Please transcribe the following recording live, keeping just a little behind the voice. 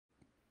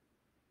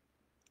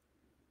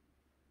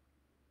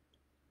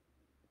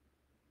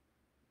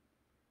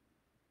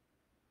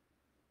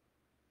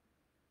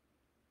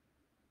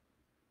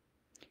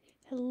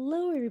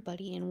Hello,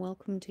 everybody, and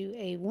welcome to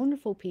a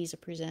wonderful PESA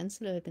Presents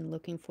that I've been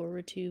looking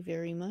forward to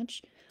very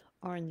much.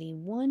 Are the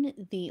one,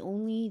 the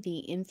only, the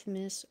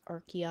infamous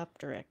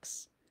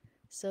Archaeopteryx.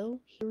 So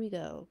here we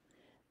go.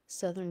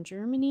 Southern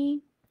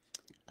Germany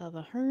of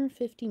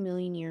 150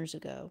 million years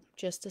ago,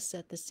 just to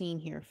set the scene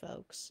here,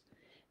 folks.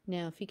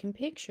 Now, if you can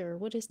picture,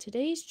 what is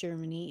today's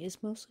Germany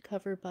is mostly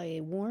covered by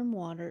a warm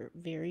water,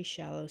 very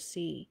shallow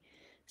sea.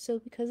 So,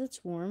 because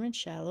it's warm and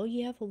shallow,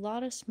 you have a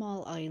lot of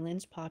small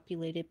islands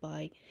populated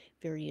by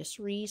various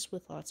reefs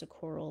with lots of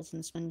corals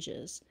and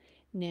sponges.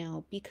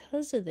 Now,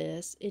 because of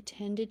this, it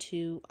tended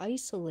to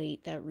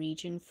isolate that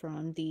region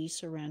from the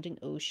surrounding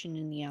ocean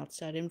and the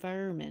outside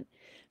environment.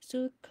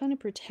 So, it kind of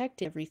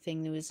protected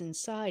everything that was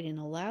inside and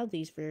allowed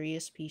these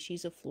various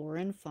species of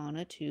flora and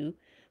fauna to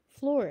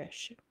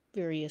flourish.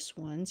 Various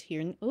ones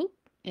here,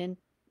 and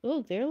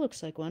oh, there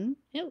looks like one.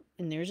 Oh,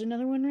 and there's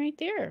another one right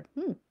there.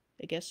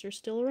 I guess they're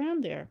still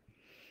around there.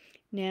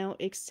 Now,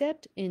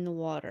 except in the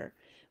water,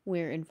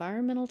 where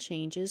environmental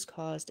changes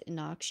caused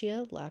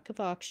anoxia, lack of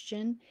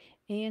oxygen,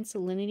 and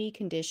salinity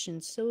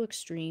conditions so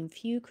extreme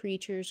few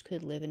creatures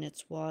could live in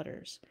its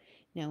waters.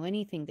 Now,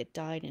 anything that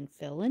died and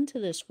fell into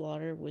this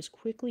water was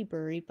quickly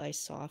buried by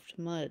soft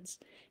muds.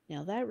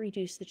 Now, that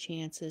reduced the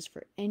chances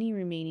for any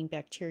remaining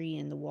bacteria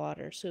in the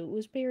water, so it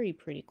was buried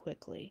pretty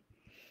quickly.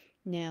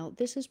 Now,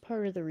 this is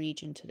part of the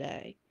region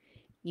today.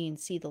 You can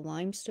see the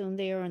limestone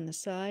there on the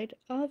side.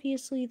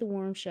 Obviously, the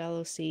warm,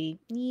 shallow sea,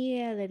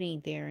 yeah, that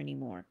ain't there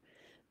anymore.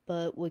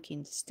 But what you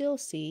can still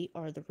see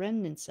are the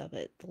remnants of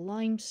it, the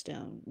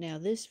limestone. Now,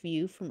 this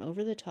view from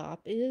over the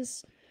top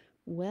is,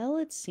 well,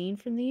 it's seen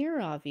from the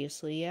air,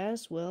 obviously,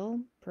 as,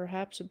 well,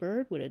 perhaps a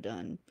bird would have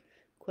done.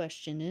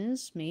 Question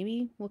is,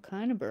 maybe, what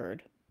kind of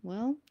bird?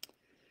 Well,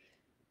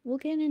 we'll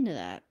get into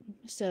that.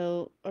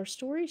 So, our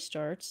story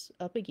starts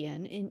up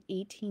again in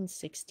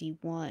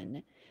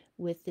 1861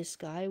 with this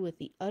guy with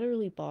the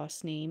utterly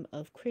boss name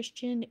of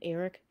Christian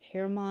Erich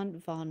Hermann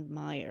von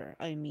Meyer.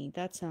 I mean,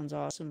 that sounds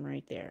awesome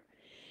right there.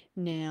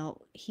 Now,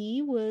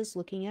 he was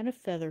looking at a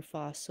feather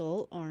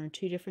fossil on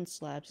two different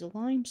slabs of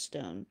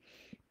limestone.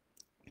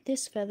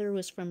 This feather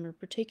was from a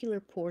particular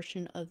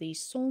portion of the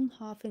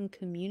Solnhofen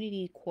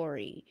Community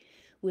Quarry,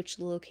 which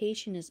the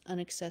location is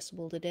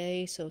inaccessible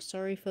today, so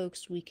sorry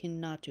folks, we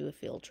cannot do a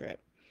field trip.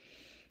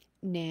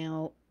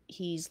 Now,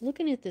 he's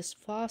looking at this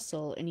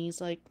fossil and he's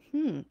like,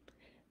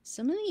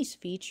 some of these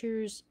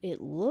features, it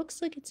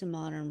looks like it's a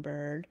modern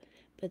bird,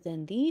 but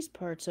then these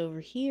parts over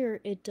here,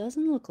 it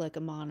doesn't look like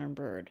a modern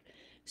bird.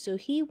 So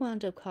he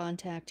wound up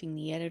contacting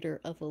the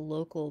editor of a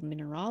local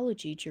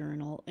mineralogy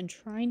journal and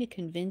trying to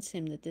convince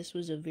him that this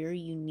was a very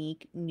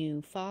unique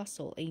new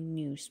fossil, a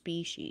new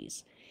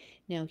species.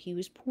 Now, he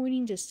was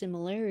pointing to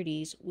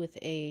similarities with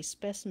a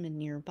specimen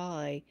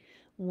nearby,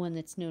 one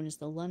that's known as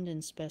the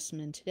London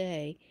specimen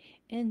today,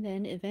 and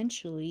then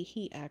eventually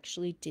he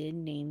actually did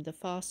name the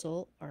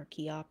fossil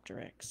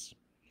Archaeopteryx.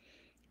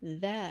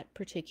 That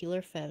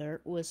particular feather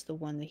was the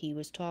one that he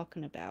was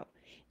talking about.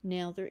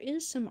 Now, there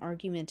is some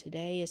argument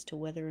today as to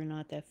whether or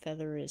not that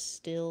feather is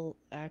still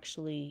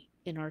actually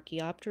an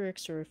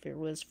Archaeopteryx or if it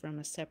was from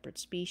a separate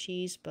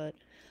species, but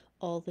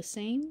all the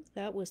same,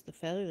 that was the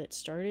feather that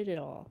started it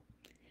all.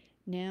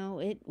 Now,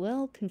 it,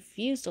 well,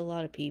 confused a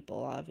lot of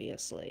people,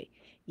 obviously.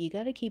 You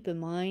got to keep in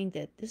mind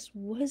that this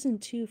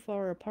wasn't too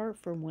far apart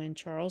from when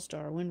Charles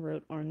Darwin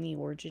wrote On the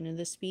Origin of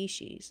the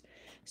Species.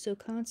 So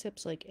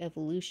concepts like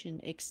evolution,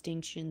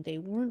 extinction, they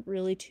weren't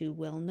really too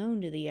well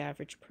known to the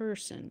average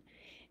person.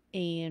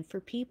 And for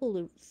people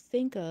to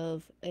think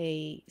of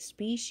a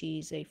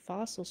species, a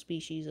fossil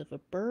species of a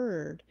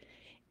bird,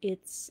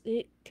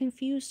 it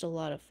confused a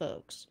lot of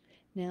folks.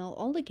 Now,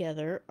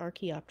 altogether,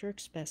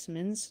 Archaeopteryx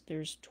specimens,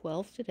 there's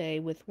 12 today,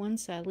 with one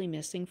sadly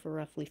missing for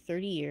roughly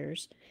 30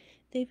 years.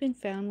 They've been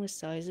found with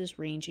sizes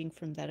ranging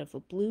from that of a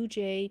blue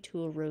jay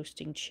to a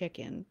roasting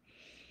chicken.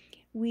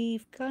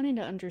 We've gotten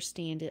to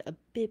understand it a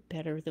bit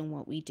better than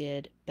what we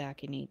did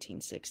back in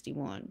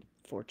 1861,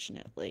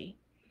 fortunately.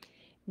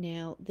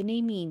 Now, the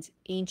name means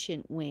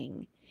ancient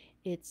wing.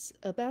 It's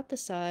about the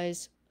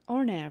size,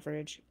 on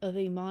average, of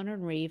a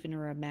modern raven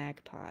or a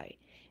magpie.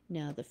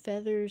 Now, the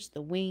feathers,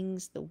 the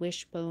wings, the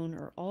wishbone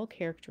are all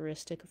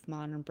characteristic of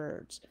modern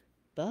birds.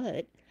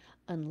 But,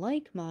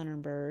 unlike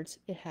modern birds,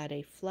 it had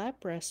a flat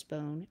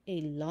breastbone,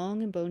 a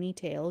long and bony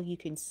tail. You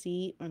can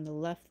see on the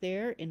left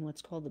there in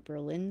what's called the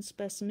Berlin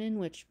specimen,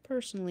 which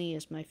personally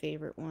is my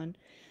favorite one.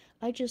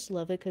 I just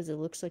love it because it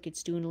looks like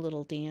it's doing a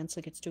little dance,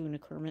 like it's doing a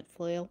Kermit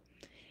flail.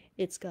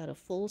 It's got a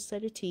full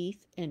set of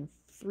teeth and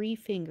 3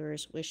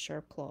 fingers with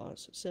sharp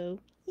claws. So,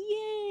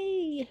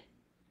 yay!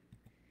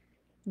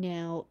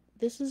 Now,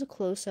 this is a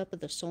close-up of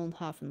the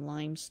Solnhofen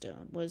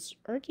limestone. Was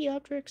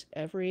Archaeopteryx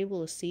ever able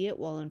to see it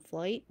while in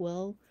flight?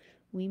 Well,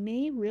 we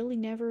may really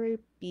never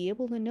be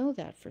able to know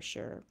that for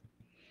sure.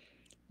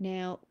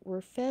 Now,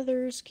 were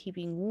feathers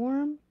keeping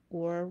warm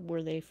or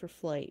were they for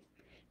flight?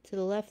 To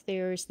the left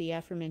there is the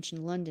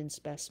aforementioned London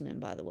specimen,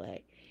 by the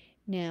way.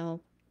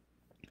 Now,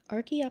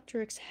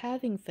 Archaeopteryx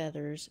having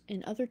feathers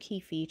and other key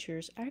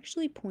features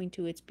actually point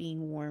to its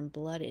being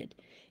warm-blooded.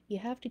 you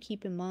have to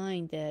keep in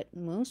mind that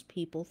most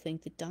people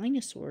think that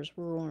dinosaurs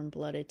were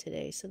warm-blooded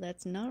today, so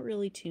that's not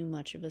really too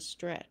much of a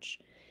stretch.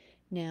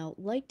 Now,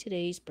 like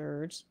today's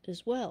birds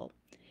as well.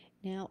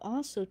 Now,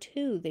 also,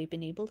 too, they've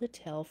been able to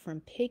tell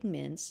from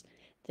pigments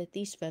that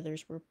these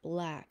feathers were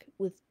black,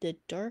 with the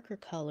darker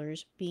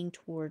colors being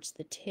towards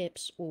the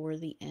tips or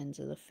the ends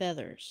of the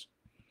feathers.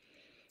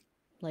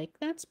 Like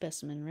that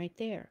specimen right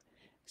there.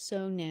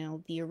 So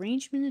now, the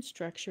arrangement and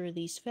structure of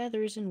these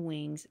feathers and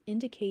wings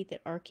indicate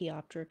that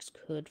Archaeopteryx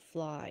could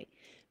fly,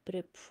 but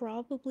it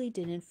probably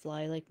didn't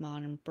fly like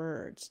modern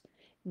birds.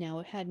 Now,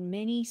 it had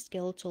many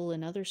skeletal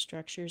and other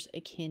structures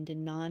akin to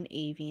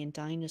non-avian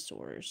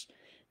dinosaurs.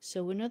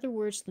 So, in other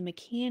words, the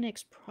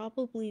mechanics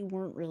probably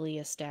weren't really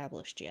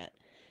established yet.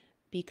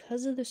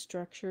 Because of the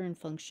structure and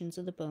functions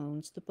of the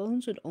bones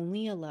would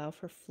only allow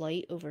for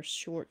flight over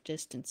short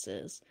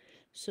distances.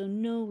 So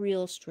no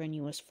real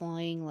strenuous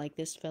flying like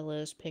this fella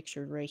is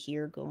pictured right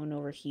here going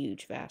over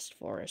huge vast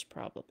forests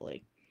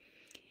probably.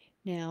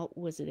 Now,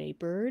 was it a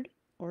bird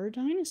or a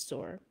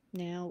dinosaur?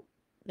 Now,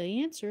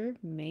 the answer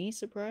may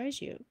surprise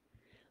you.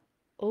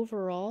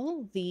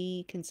 Overall,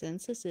 the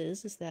consensus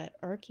is that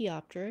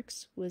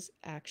Archaeopteryx was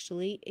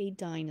actually a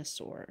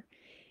dinosaur.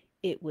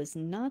 It was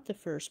not the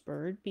first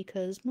bird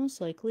because most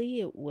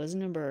likely it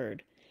wasn't a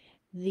bird.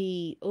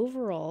 The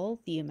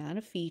amount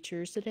of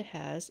features that it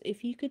has,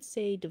 if you could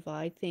say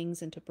divide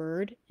things into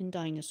bird and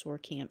dinosaur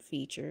camp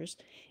features,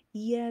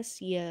 yes,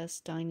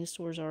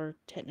 dinosaurs are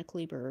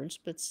technically birds,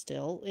 but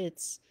still,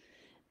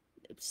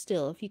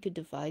 if you could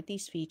divide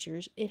these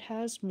features, it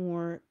has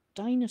more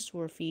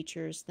dinosaur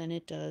features than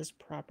it does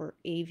proper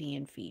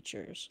avian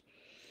features.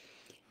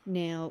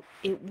 Now,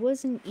 it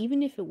wasn't,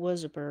 even if it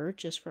was a bird,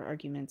 just for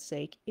argument's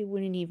sake, it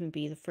wouldn't even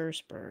be the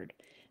first bird.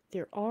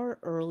 There are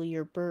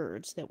earlier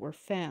birds that were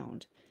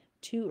found,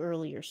 two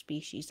earlier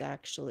species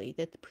actually,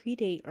 that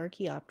predate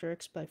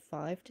Archaeopteryx by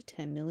 5 to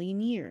 10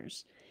 million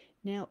years.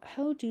 Now,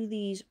 how do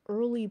these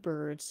early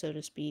birds, so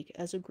to speak,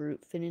 as a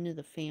group fit into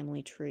the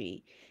family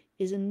tree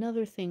is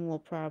another thing we'll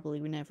probably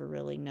never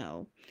really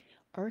know.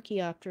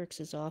 Archaeopteryx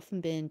has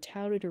often been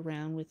touted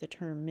around with the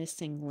term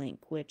missing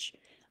link, which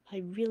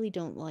I really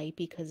don't like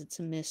because it's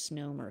a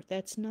misnomer.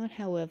 That's not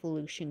how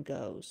evolution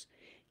goes.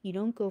 You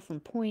don't go from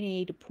point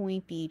A to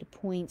point B to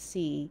point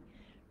C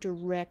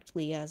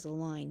directly as a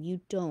line. You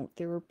don't.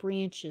 There are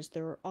branches,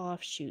 there are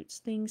offshoots.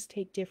 Things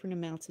take different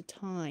amounts of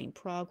time.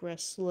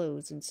 Progress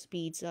slows and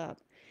speeds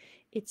up.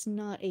 It's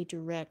not a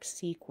direct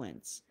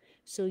sequence.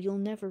 So you'll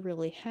never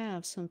really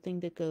have something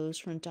that goes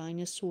from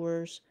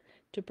dinosaurs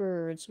to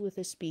birds with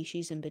a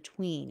species in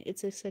between.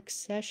 It's a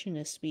succession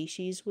of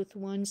species with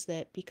ones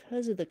that,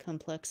 because of the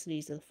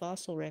complexities of the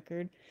fossil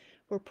record,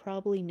 we're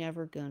probably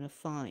never going to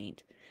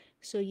find.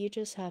 So you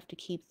just have to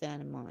keep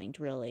that in mind,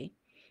 really.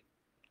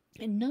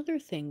 Another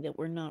thing that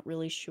we're not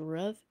really sure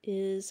of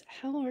is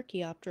how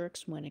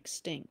Archaeopteryx went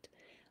extinct.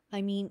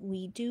 I mean,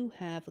 we do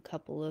have a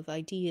couple of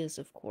ideas,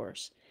 of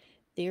course.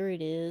 There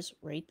it is,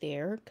 right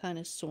there, kind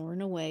of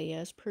soaring away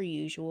as per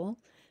usual.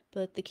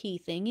 But the key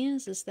thing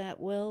is that,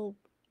 well,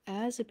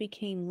 as it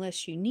became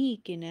less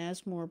unique and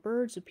as more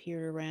birds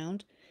appeared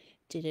around,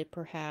 did it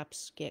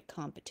perhaps get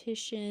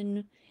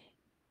competition?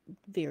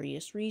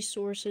 Various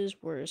resources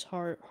were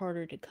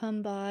harder to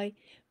come by?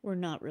 We're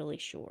not really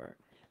sure.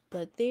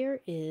 But there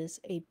is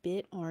a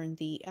bit on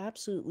the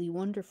absolutely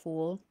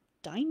wonderful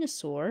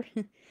dinosaur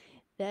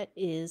that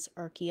is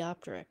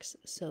Archaeopteryx.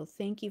 So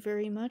thank you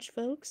very much,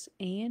 folks,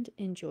 and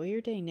enjoy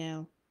your day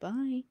now.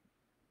 Bye.